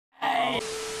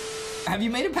Have you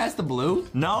made it past the blue?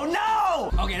 No.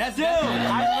 Okay, that's Dude,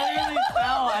 I literally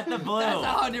fell at the blue. That's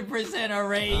 100% a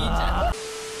rage.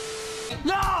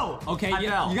 No! Okay, I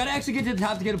fell. you gotta actually get to the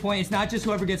top to get a point. It's not just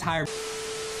whoever gets higher.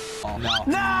 Oh, no.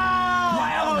 No!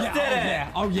 I almost did it.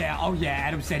 Oh, yeah.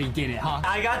 Adam said he did it, huh?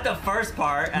 I got the first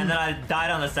part, and then I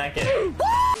died on the second.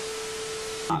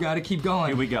 You gotta keep going.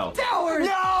 Here we go. Towers!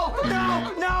 No!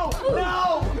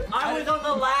 I was on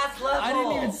the last level. I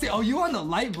didn't even see. Oh, you were on the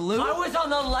light blue? I was on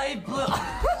the light blue.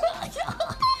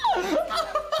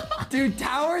 Dude,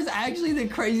 Tower's actually the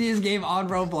craziest game on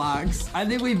Roblox. I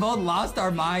think we both lost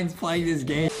our minds playing this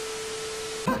game.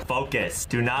 Focus.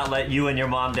 Do not let you and your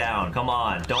mom down. Come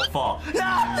on. Don't fall.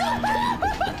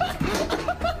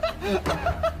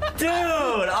 Dude,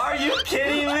 are you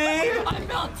kidding me? I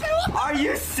fell too. Are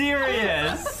you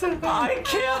serious? I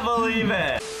can't believe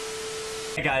it.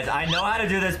 Hey guys, I know how to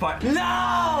do this part. No!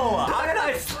 How did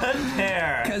I slip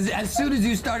there? Because as soon as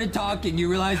you started talking, you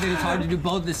realized that it's hard to do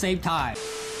both at the same time.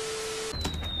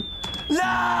 No!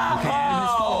 Okay, Adam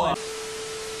is falling.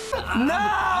 No!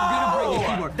 I'm gonna break your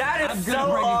keyboard. That is so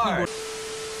hard.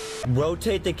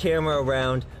 Rotate the camera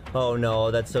around. Oh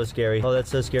no, that's so scary. Oh, that's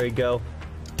so scary. Go.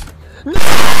 No!